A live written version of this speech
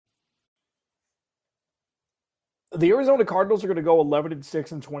The Arizona Cardinals are going to go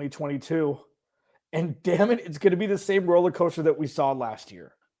 11-6 in 2022. And damn it, it's going to be the same roller coaster that we saw last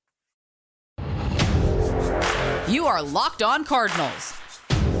year. You are Locked On Cardinals,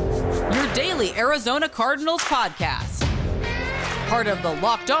 your daily Arizona Cardinals podcast. Part of the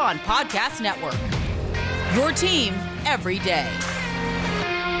Locked On Podcast Network, your team every day.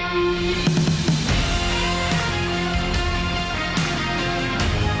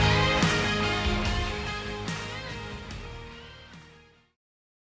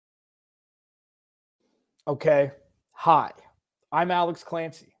 Okay. Hi, I'm Alex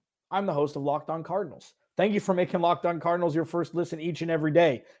Clancy. I'm the host of Locked On Cardinals. Thank you for making Locked On Cardinals your first listen each and every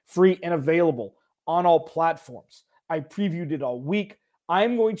day, free and available on all platforms. I previewed it all week.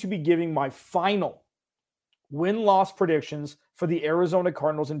 I'm going to be giving my final win-loss predictions for the Arizona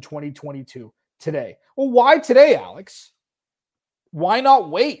Cardinals in 2022 today. Well, why today, Alex? Why not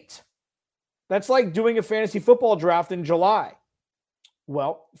wait? That's like doing a fantasy football draft in July.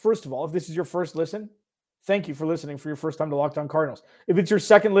 Well, first of all, if this is your first listen, thank you for listening for your first time to Locked On Cardinals. If it's your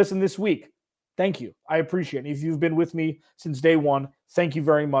second listen this week, thank you. I appreciate it. If you've been with me since day one, thank you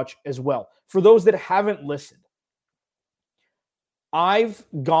very much as well. For those that haven't listened, I've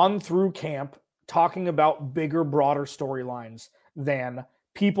gone through camp talking about bigger, broader storylines than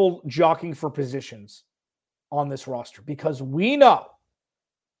people jockeying for positions on this roster because we know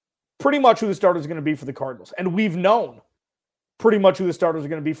pretty much who the starter is going to be for the Cardinals. And we've known pretty much who the starters are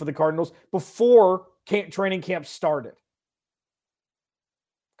going to be for the Cardinals before training camp started.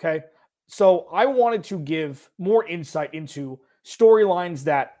 Okay. So I wanted to give more insight into storylines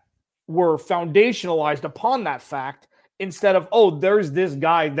that were foundationalized upon that fact instead of, oh, there's this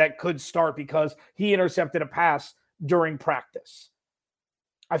guy that could start because he intercepted a pass during practice.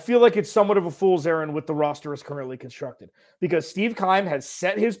 I feel like it's somewhat of a fool's errand with the roster as currently constructed because Steve Keim has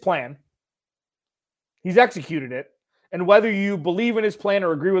set his plan. He's executed it. And whether you believe in his plan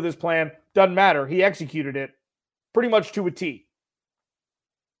or agree with his plan, doesn't matter. He executed it pretty much to a T.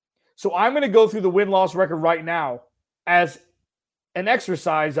 So I'm going to go through the win-loss record right now as an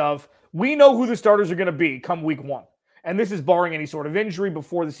exercise of we know who the starters are going to be come week one. And this is barring any sort of injury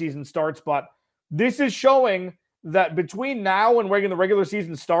before the season starts. But this is showing that between now and when the regular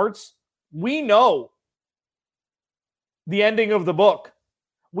season starts, we know the ending of the book.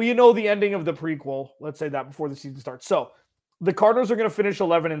 We know the ending of the prequel. Let's say that before the season starts. So the Cardinals are going to finish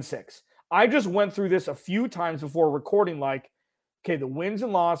 11-6. I just went through this a few times before recording, okay, the wins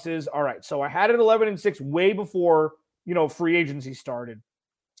and losses. All right. So I had it 11-6 way before, free agency started.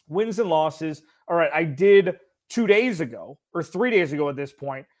 Wins and losses. All right. I did 2 days ago or 3 days ago at this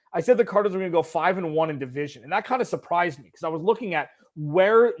point. I said the Cardinals were going to go 5-1 in division. And that kind of surprised me because I was looking at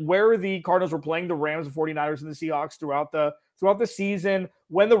where the Cardinals were playing the Rams, the 49ers, and the Seahawks throughout the season,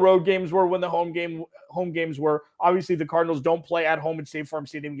 when the road games were, when the home games were. Obviously, the Cardinals don't play at home at State Farm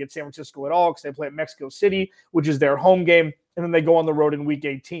Stadium against San Francisco at all because they play at Mexico City, which is their home game, and then they go on the road in Week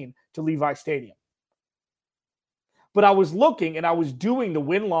 18 to Levi Stadium. But I was looking, and I was doing the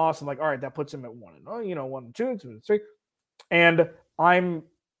win-loss. I'm like, all right, that puts them at 1-2, 2-3. And I'm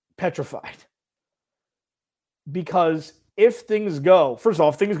petrified. Because if things go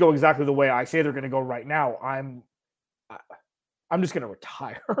exactly the way I say they're going to go right now, I'm just going to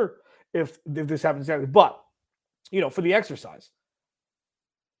retire if this happens. But, for the exercise,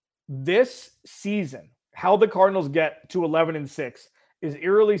 this season, how the Cardinals get to 11-6 is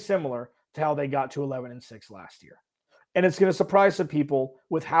eerily similar to how they got to 11-6 last year. And it's going to surprise some people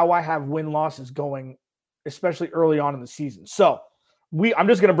with how I have win-losses going, especially early on in the season. So I'm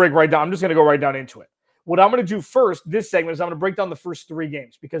just going to break right down. I'm just going to go right down into it. What I'm going to do first, this segment, is I'm going to break down the first 3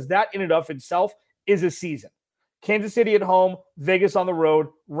 games because that in and of itself is a season. Kansas City at home, Vegas on the road,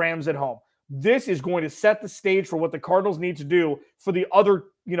 Rams at home. This is going to set the stage for what the Cardinals need to do for the other,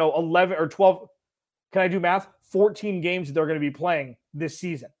 11 or 12, can I do math? 14 games that they're going to be playing this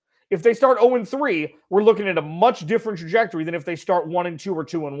season. If they start 0-3, we're looking at a much different trajectory than if they start 1-2 or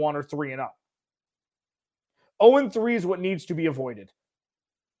 2-1 or 3-0. 0-3 is what needs to be avoided.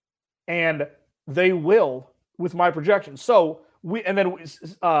 And they will with my projections. So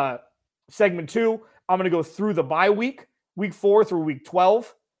segment 2, I'm going to go through the bye week 4 through week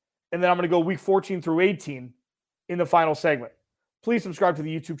 12, and then I'm going to go week 14 through 18 in the final segment. Please subscribe to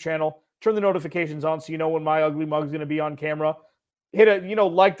the YouTube channel. Turn the notifications on so you know when my ugly mug is going to be on camera. Hit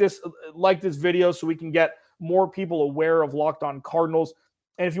like this video so we can get more people aware of Locked On Cardinals.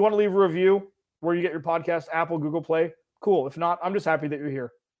 And if you want to leave a review where you get your podcast, Apple, Google Play, cool. If not, I'm just happy that you're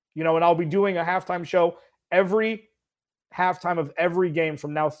here. And I'll be doing a halftime show every halftime of every game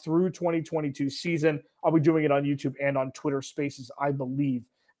from now through 2022 season. I'll be doing it on YouTube and on Twitter Spaces, I believe,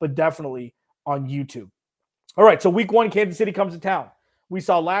 but definitely on YouTube. All right, so week 1, Kansas City comes to town. We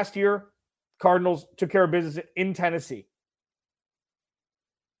saw last year, Cardinals took care of business in Tennessee.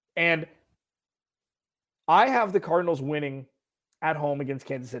 And I have the Cardinals winning at home against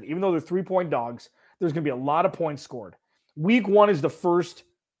Kansas City. Even though they're 3-point dogs, there's going to be a lot of points scored. Week 1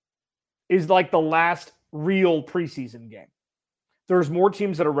 is like the last real preseason game. There's more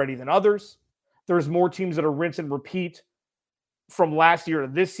teams that are ready than others. There's more teams that are rinse and repeat from last year to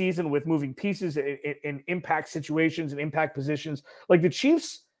this season with moving pieces in impact situations and impact positions. Like the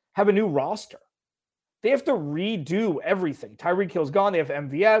Chiefs have a new roster. They have to redo everything. Tyreek Hill's gone. They have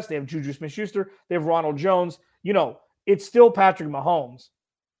MVS. They have Juju Smith-Schuster. They have Ronald Jones. It's still Patrick Mahomes.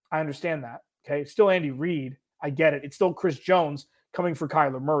 I understand that. Okay. It's still Andy Reid. I get it. It's still Chris Jones coming for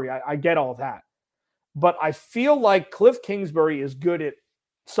Kyler Murray. I get all that. But I feel like Cliff Kingsbury is good at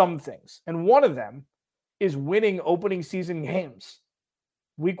some things. And one of them is winning opening season games,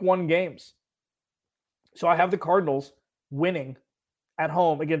 week 1 games. So I have the Cardinals winning at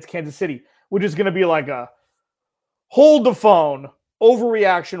home against Kansas City, which is going to be like a hold the phone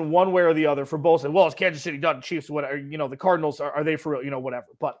overreaction one way or the other for both. Well, it's Kansas City, not the Chiefs, whatever. The Cardinals, are they for real? Whatever.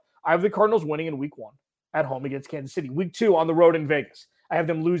 But I have the Cardinals winning in week 1 at home against Kansas City. Week 2 on the road in Vegas, I have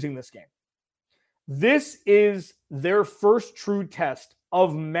them losing this game. This is their first true test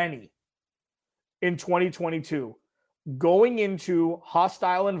of many in 2022, going into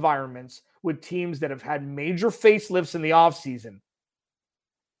hostile environments with teams that have had major facelifts in the offseason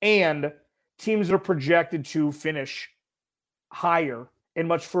and teams that are projected to finish higher and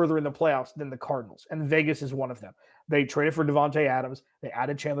much further in the playoffs than the Cardinals. And Vegas is one of them. They traded for Devontae Adams. They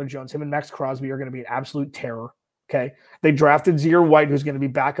added Chandler Jones. Him and Max Crosby are going to be an absolute terror. Okay. They drafted Zaire White, who's going to be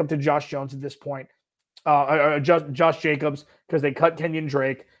back up to Josh Jones at this point. Josh Jacobs, because they cut Kenyon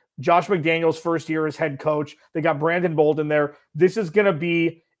Drake. Josh McDaniels' first year as head coach. They got Brandon Bolden there. This is going to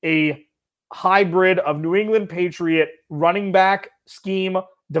be a hybrid of New England Patriot running back scheme,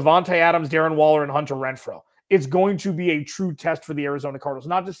 Devontae Adams, Darren Waller, and Hunter Renfrow. It's going to be a true test for the Arizona Cardinals.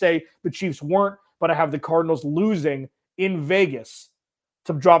 Not to say the Chiefs weren't, but I have the Cardinals losing in Vegas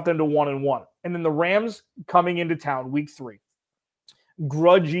to drop them to 1-1. And then the Rams coming into town week 3.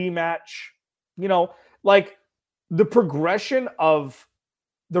 Grudgy match. Like the progression of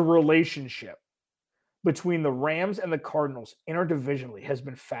the relationship between the Rams and the Cardinals interdivisionally has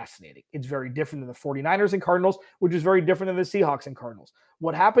been fascinating. It's very different than the 49ers and Cardinals, which is very different than the Seahawks and Cardinals.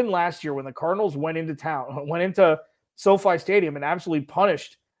 What happened last year when the Cardinals went into SoFi Stadium and absolutely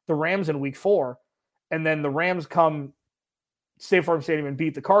punished the Rams in week 4, and then the Rams come State Farm Stadium and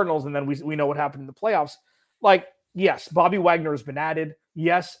beat the Cardinals, and then we know what happened in the playoffs. Like, yes, Bobby Wagner has been added.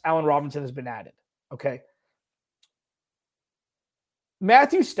 Yes, Allen Robinson has been added. Okay.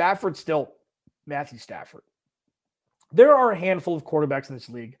 Matthew Stafford. There are a handful of quarterbacks in this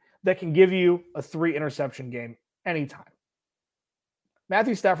league that can give you a 3-interception game anytime.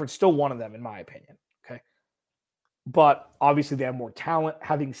 Matthew Stafford's still one of them, in my opinion. Okay. But obviously they have more talent.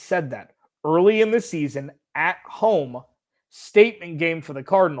 Having said that, early in the season, at home, statement game for the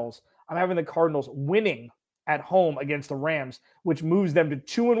Cardinals. I'm having the Cardinals winning at home against the Rams, which moves them to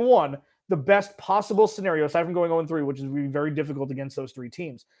 2-1, the best possible scenario, aside from going 0-3, which is really very difficult against those 3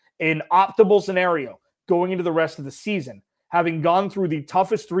 teams. An optimal scenario going into the rest of the season, having gone through the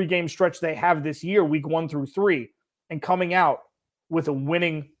toughest 3-game stretch they have this year, week 1 through 3, and coming out with a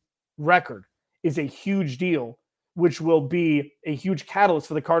winning record is a huge deal, which will be a huge catalyst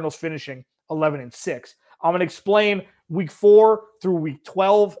for the Cardinals finishing 11-6. I'm going to explain week 4 through week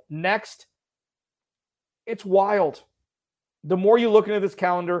 12 next. It's wild. The more you look into this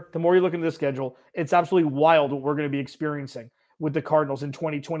calendar, the more you look into the schedule, it's absolutely wild what we're going to be experiencing with the Cardinals in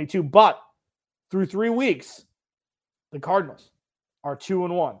 2022. But through 3 weeks, the Cardinals are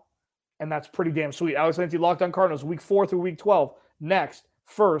 2-1. And that's pretty damn sweet. Alex Lindsay, Locked On Cardinals, week 4 through week 12. Next,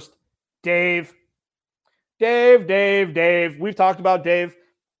 first, Dave. We've talked about Dave.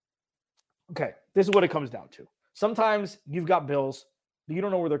 Okay, this is what it comes down to. Sometimes you've got bills, but you don't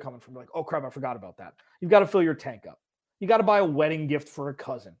know where they're coming from. You're like, oh crap, I forgot about that. You've got to fill your tank up. You got to buy a wedding gift for a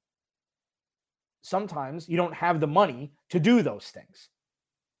cousin. Sometimes you don't have the money to do those things.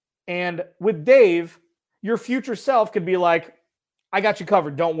 And with Dave, your future self could be like, I got you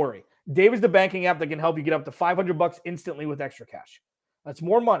covered. Don't worry. Dave is the banking app that can help you get up to $500 instantly with extra cash. That's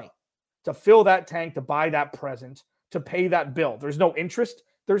more money to fill that tank, to buy that present, to pay that bill. There's no interest.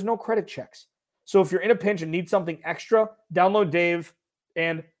 There's no credit checks. So if you're in a pinch and need something extra, download Dave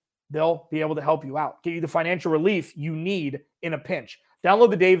and they'll be able to help you out, get you the financial relief you need in a pinch. Download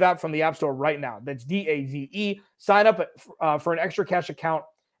the Dave app from the App Store right now. That's DAVE. Sign up for an extra cash account.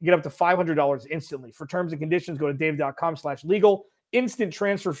 Get up to $500 instantly. For terms and conditions, go to dave.com/legal. Instant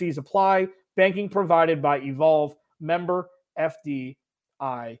transfer fees apply. Banking provided by Evolve, member FDIC.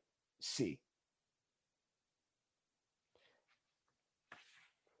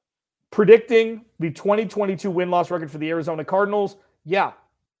 Predicting the 2022 win-loss record for the Arizona Cardinals, yeah.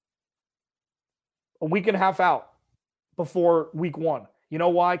 A week and a half out before week 1. You know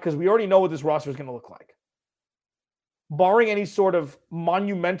why? Because we already know what this roster is going to look like. Barring any sort of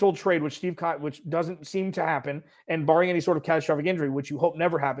monumental trade, which doesn't seem to happen, and barring any sort of catastrophic injury, which you hope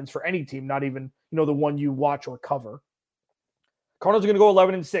never happens for any team, not even the one you watch or cover. Cardinals are going to go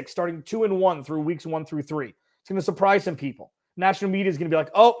 11-6, starting 2-1 through weeks 1 through 3. It's going to surprise some people. National media is going to be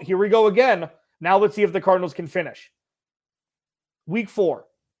like, oh, here we go again. Now let's see if the Cardinals can finish. Week 4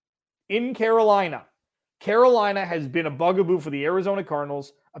 in Carolina. Carolina has been a bugaboo for the Arizona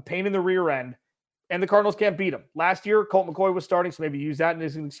Cardinals, a pain in the rear end, and the Cardinals can't beat them. Last year, Colt McCoy was starting, so maybe use that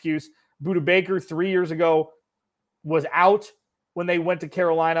as an excuse. Budda Baker 3 years ago was out when they went to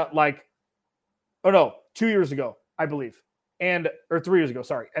Carolina, 2 years ago, I believe. Or 3 years ago,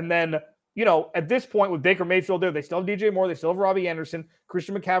 sorry. And then, at this point with Baker Mayfield there, they still have DJ Moore, they still have Robbie Anderson.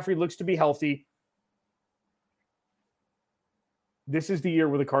 Christian McCaffrey looks to be healthy. This is the year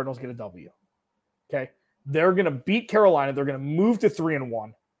where the Cardinals get a W. Okay? They're going to beat Carolina. They're going to move to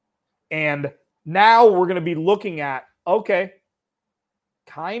 3-1. And now we're going to be looking at, okay,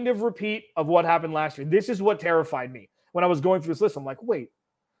 kind of repeat of what happened last year. This is what terrified me. When I was going through this list, I'm like, wait.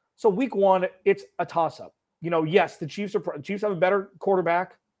 So week 1, it's a toss-up. Yes, the Chiefs have a better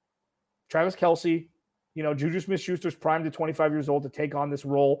quarterback. Travis Kelce, Juju Smith-Schuster's primed to 25 years old to take on this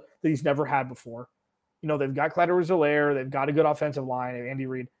role that he's never had before. They've got Clyde Edwards-Helaire. They've got a good offensive line, Andy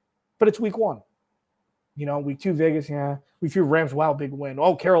Reid. But it's week 1. Week 2, Vegas, yeah. Week 3, Rams, wow, big win.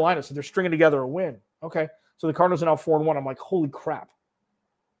 Oh, Carolina, so they're stringing together a win. Okay, so the Cardinals are now 4-1. I'm like, holy crap.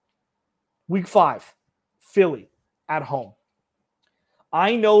 Week 5, Philly at home.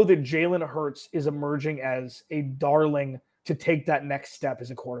 I know that Jalen Hurts is emerging as a darling to take that next step as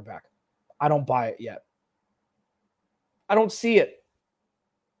a quarterback. I don't buy it yet. I don't see it.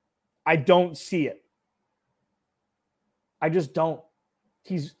 I don't see it. I just don't.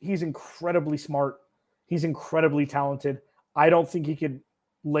 He's incredibly smart. He's incredibly talented. I don't think he could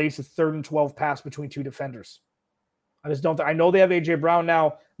lace a 3rd and 12 pass between 2 defenders. I just don't. I know they have A.J. Brown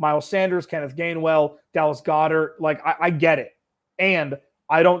now, Miles Sanders, Kenneth Gainwell, Dallas Goedert. I get it. And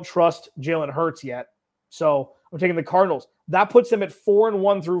I don't trust Jalen Hurts yet. So I'm taking the Cardinals. That puts them at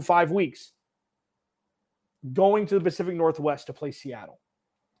 4-1 through 5 weeks. Going to the Pacific Northwest to play Seattle.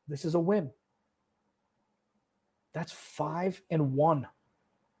 This is a win. That's 5-1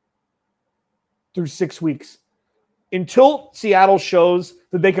 through 6 weeks. Until Seattle shows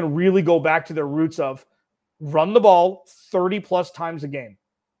that they can really go back to their roots of run the ball 30-plus times a game,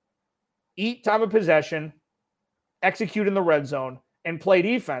 eat time of possession, execute in the red zone, and play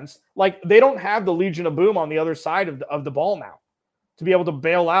defense. They don't have the Legion of Boom on the other side of the ball now to be able to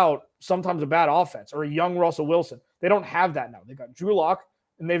bail out sometimes a bad offense or a young Russell Wilson. They don't have that now. They've got Drew Lock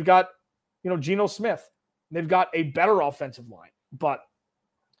and they've got, Geno Smith. They've got a better offensive line. But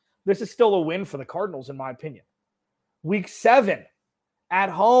this is still a win for the Cardinals, in my opinion. Week 7 at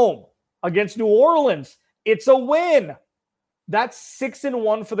home against New Orleans. It's a win. That's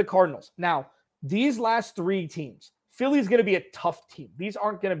 6-1 for the Cardinals. Now, these last 3 teams, Philly's going to be a tough team. These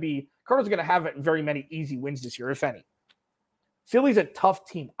aren't going to be, Cardinals are going to have very many easy wins this year, if any. Philly's a tough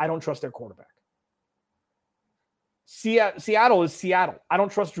team. I don't trust their quarterback. Seattle is Seattle. I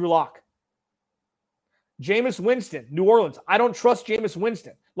don't trust Drew Lock. Jameis Winston, New Orleans. I don't trust Jameis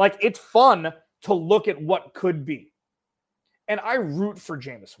Winston. It's fun to look at what could be. And I root for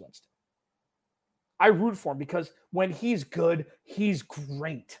Jameis Winston. I root for him because when he's good, he's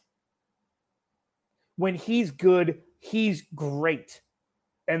great. When he's good, he's great.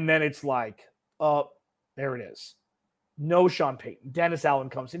 And then it's there it is. No Sean Payton. Dennis Allen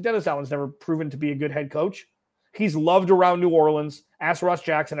comes in. Dennis Allen's never proven to be a good head coach. He's loved around New Orleans. Ask Ross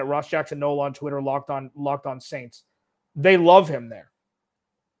Jackson at Ross Jackson Nola on Twitter, locked on Saints. They love him there.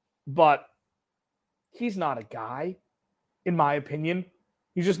 But he's not a guy, in my opinion.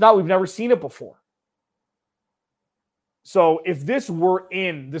 He's just not. We've never seen it before. So if this were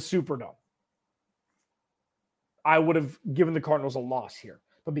in the Superdome, I would have given the Cardinals a loss here.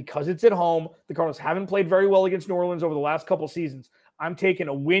 But because it's at home, the Cardinals haven't played very well against New Orleans over the last couple seasons. I'm taking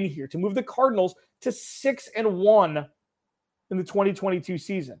a win here to move the Cardinals to 6-1 in the 2022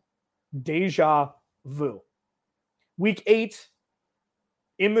 season. Deja vu. Week 8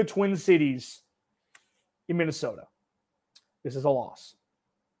 in the Twin Cities in Minnesota. This is a loss.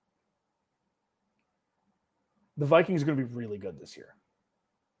 The Vikings are going to be really good this year.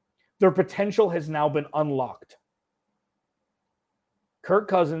 Their potential has now been unlocked. Kirk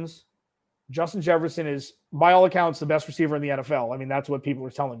Cousins, Justin Jefferson is, by all accounts, the best receiver in the NFL. I mean, that's what people are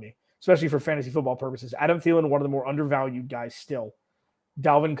telling me, especially for fantasy football purposes. Adam Thielen, one of the more undervalued guys still.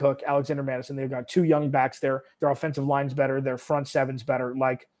 Dalvin Cook, Alexander Madison, they've got two young backs there. Their offensive line's better. Their front seven's better.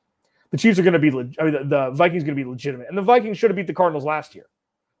 Like, the Chiefs are going to be, the Vikings are going to be legitimate. And the Vikings should have beat the Cardinals last year.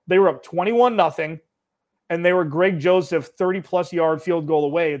 They were up 21-0, and they were Greg Joseph 30-plus yard field goal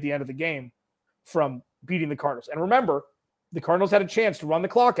away at the end of the game from beating the Cardinals. And remember, the Cardinals had a chance to run the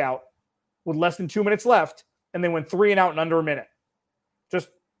clock out with less than 2 minutes left, and they went 3 and out in under a minute. Just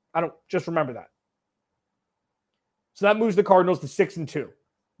remember that. So that moves the Cardinals to 6-2.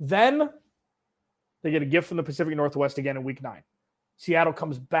 Then they get a gift from the Pacific Northwest again in Week 9. Seattle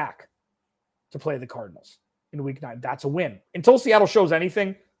comes back to play the Cardinals in Week 9. That's a win. Until Seattle shows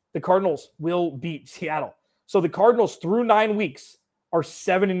anything, the Cardinals will beat Seattle. So the Cardinals through 9 weeks are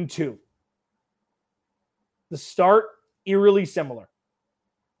 7-2. The start, eerily similar.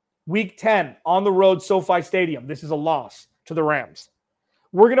 Week 10 on the road, SoFi Stadium. This is a loss to the Rams.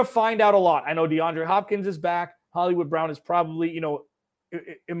 We're going to find out a lot. I know DeAndre Hopkins is back. Hollywood Brown has probably,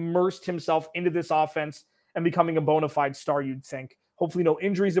 immersed himself into this offense and becoming a bona fide star, you'd think. Hopefully no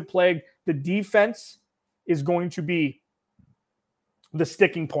injuries have plagued. The defense is going to be the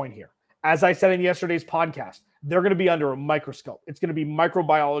sticking point here. As I said in yesterday's podcast, they're going to be under a microscope. It's going to be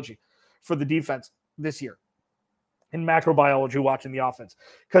microbiology for the defense this year and macrobiology watching the offense,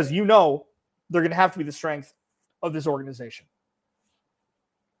 because they're going to have to be the strength of this organization.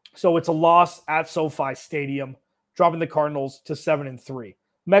 So it's a loss at SoFi Stadium, dropping the Cardinals to 7-3.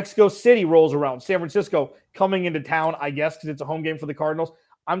 Mexico City rolls around. San Francisco coming into town, I guess, because it's a home game for the Cardinals.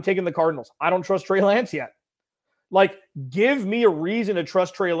 I'm taking the Cardinals. I don't trust Trey Lance yet. Like, give me a reason to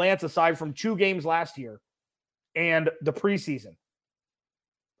trust Trey Lance aside from 2 games last year and the preseason.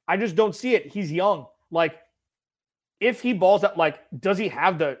 I just don't see it. He's young. Like, if he balls out, like, does he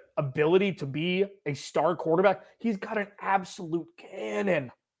have the ability to be a star quarterback? He's got an absolute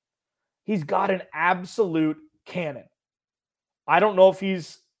cannon. I don't know if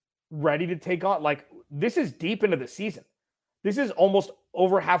he's ready to take on. Like, this is deep into the season. This is almost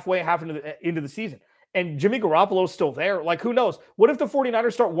over half into the season. And Jimmy Garoppolo's still there. Like, who knows? What if the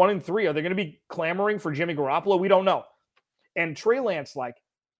 49ers start 1-3? Are they going to be clamoring for Jimmy Garoppolo? We don't know. And Trey Lance,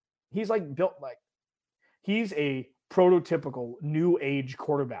 he's a prototypical new age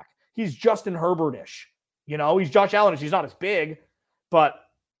quarterback. He's Justin Herbert-ish. He's Josh Allen-ish. He's not as big, but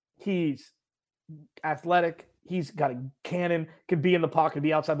he's athletic. He's got a cannon, can be in the pocket,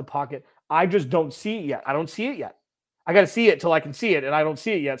 be outside the pocket. I just don't see it yet. I don't see it yet. I got to see it till I can see it, and I don't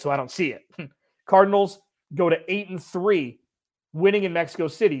see it yet, so I don't see it. Cardinals go to 8-3, winning in Mexico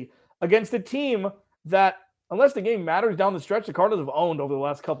City against a team that, unless the game matters down the stretch, the Cardinals have owned over the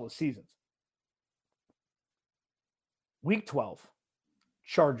last couple of seasons. Week 12,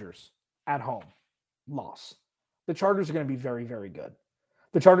 Chargers at home, loss. The Chargers are going to be very, very good.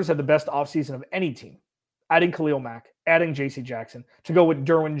 The Chargers had the best offseason of any team, adding Khalil Mack, adding J.C. Jackson to go with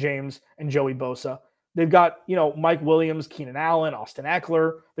Derwin James and Joey Bosa. They've got, Mike Williams, Keenan Allen, Austin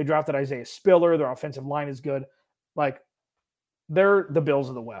Eckler. They drafted Isaiah Spiller. Their offensive line is good. Like, they're the Bills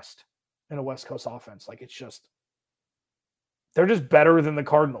of the West in a West Coast offense. Like, they're just better than the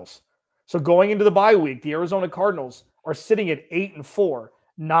Cardinals. So going into the bye week, the Arizona Cardinals are sitting at 8-4.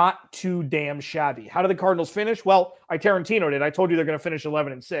 Not too damn shabby. How did the Cardinals finish? Well, I Tarantino'd it. I told you they're going to finish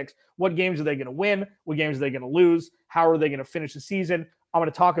 11-6. What games are they going to win? What games are they going to lose? How are they going to finish the season? I'm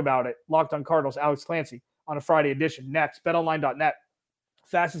going to talk about it. Locked on Cardinals, Alex Clancy on a Friday edition. Next, betonline.net.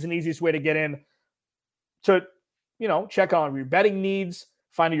 Fastest and easiest way to get in to, check on your betting needs,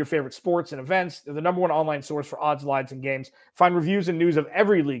 finding your favorite sports and events. They're the number one online source for odds, lines, and games. Find reviews and news of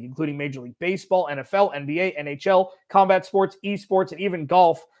every league, including Major League Baseball, NFL, NBA, NHL, combat sports, esports, and even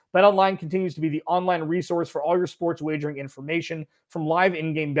golf. BetOnline continues to be the online resource for all your sports wagering information, from live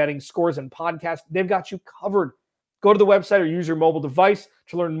in-game betting, scores, and podcasts. They've got you covered. Go to the website or use your mobile device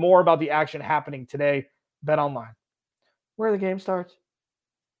to learn more about the action happening today. BetOnline, where the game starts.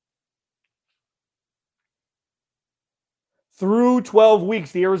 Through 12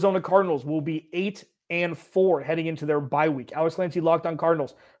 weeks, the Arizona Cardinals will be 8-4 heading into their bye week. Alex Clancy, Locked on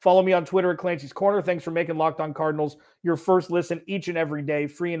Cardinals. Follow me on Twitter at Clancy's Corner. Thanks for making Locked on Cardinals your first listen each and every day,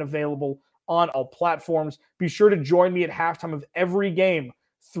 free and available on all platforms. Be sure to join me at halftime of every game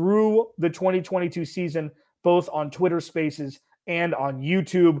through the 2022 season, both on Twitter Spaces and on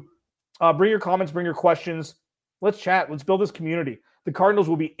YouTube. Bring your comments, bring your questions. Let's chat. Let's build this community. The Cardinals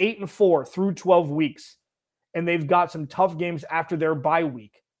will be 8-4 through 12 weeks. And they've got some tough games after their bye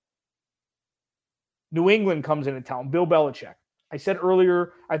week. New England comes into town. Bill Belichick. I said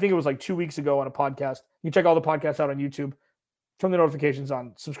earlier, I think it was 2 weeks ago on a podcast. You can check all the podcasts out on YouTube. Turn the notifications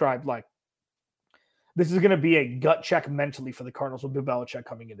on. Subscribe, like. This is going to be a gut check mentally for the Cardinals with Bill Belichick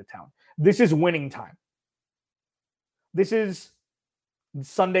coming into town. This is winning time. This is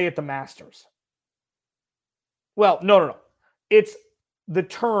Sunday at the Masters. Well, no. It's the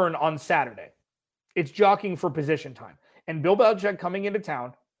turn on Saturday. It's jockeying for position time. And Bill Belichick coming into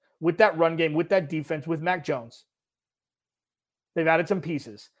town with that run game, with that defense, with Mac Jones. They've added some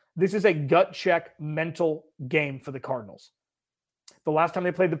pieces. This is a gut check mental game for the Cardinals. The last time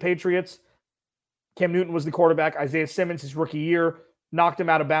they played the Patriots, Cam Newton was the quarterback. Isaiah Simmons, his rookie year, knocked him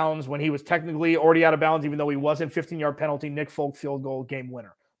out of bounds when he was technically already out of bounds, even though he wasn't. 15-yard penalty, Nick Folk field goal, game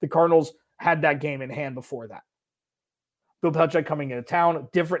winner. The Cardinals had that game in hand before that. Bill Belichick coming into town,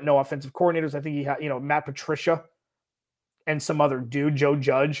 different, no offensive coordinators. I think he had, Matt Patricia and some other dude, Joe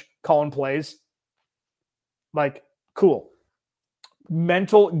Judge, calling plays. Like, cool.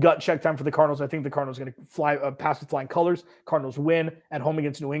 Mental gut check time for the Cardinals. I think the Cardinals are going to fly pass with flying colors. Cardinals win at home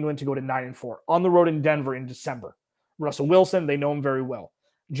against New England to go to 9-4. On the road in Denver in December. Russell Wilson, they know him very well.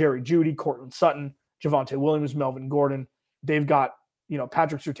 Jerry Jeudy, Cortland Sutton, Javonte Williams, Melvin Gordon. They've got,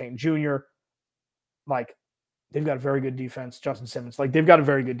 Patrick Surtain Jr. Like, they've got a very good defense. Justin Simmons. Like, they've got a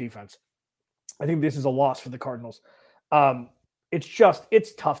very good defense. I think this is a loss for the Cardinals.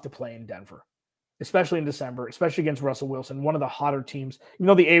 It's tough to play in Denver, especially in December, especially against Russell Wilson, one of the hotter teams. Even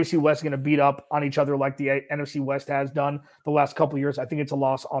though the AFC West is going to beat up on each other like the NFC West has done the last couple of years, I think it's a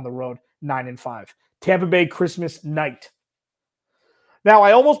loss on the road, 9-5. Tampa Bay Christmas night. Now,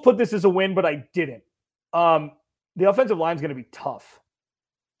 I almost put this as a win, but I didn't. The offensive line is going to be tough.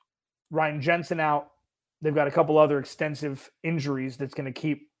 Ryan Jensen out. They've got a couple other extensive injuries that's going to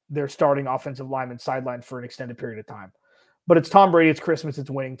keep their starting offensive lineman sidelined for an extended period of time. But it's Tom Brady. It's Christmas. It's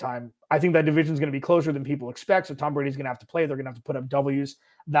winning time. I think that division is going to be closer than people expect. So Tom Brady's going to have to play. They're going to have to put up W's.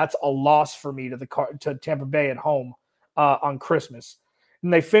 That's a loss for me to Tampa Bay at home on Christmas.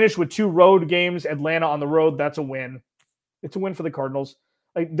 And they finish with 2 road games. Atlanta on the road. That's a win. It's a win for the Cardinals.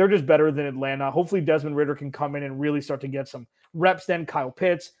 Like, they're just better than Atlanta. Hopefully Desmond Ridder can come in and really start to get some reps. Then Kyle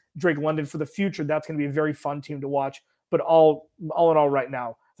Pitts, Drake London for the future. That's going to be a very fun team to watch. But all in all, right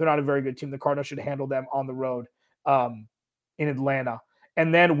now, they're not a very good team. The Cardinals should handle them on the road in Atlanta.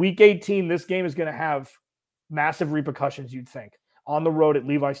 And then week 18, this game is going to have massive repercussions, you'd think. On the road at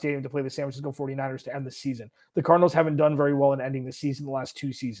Levi Stadium to play the San Francisco 49ers to end the season. The Cardinals haven't done very well in ending the season the last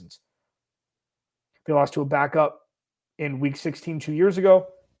 2 seasons. They lost to a backup in week 16 2 years ago,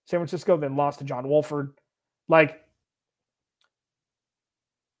 San Francisco, then lost to John Wolford. Like,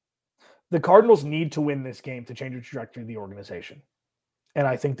 the Cardinals need to win this game to change the trajectory of the organization. And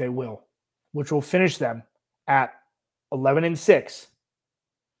I think they will, which will finish them at 11-6.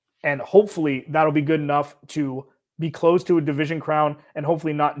 And hopefully that'll be good enough to be close to a division crown and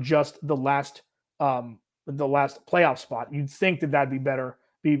hopefully not just the last playoff spot. You'd think that that'd be better,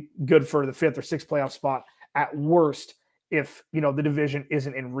 be good for the 5th or 6th playoff spot at worst if, the division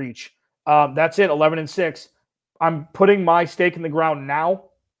isn't in reach. That's it, 11-6. I'm putting my stake in the ground now.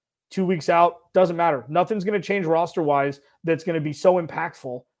 2 weeks out, doesn't matter. Nothing's going to change roster-wise that's going to be so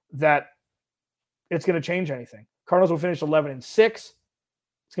impactful that it's going to change anything. Cardinals will finish 11-6. It's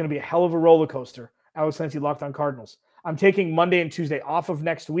going to be a hell of a roller coaster. Alex Clancy, Locked On Cardinals. I'm taking Monday and Tuesday off of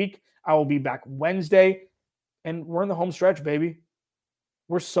next week. I will be back Wednesday, and we're in the home stretch, baby.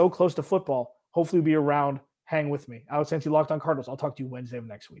 We're so close to football. Hopefully we'll be around. Hang with me. Alex Clancy, Locked On Cardinals. I'll talk to you Wednesday of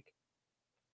next week.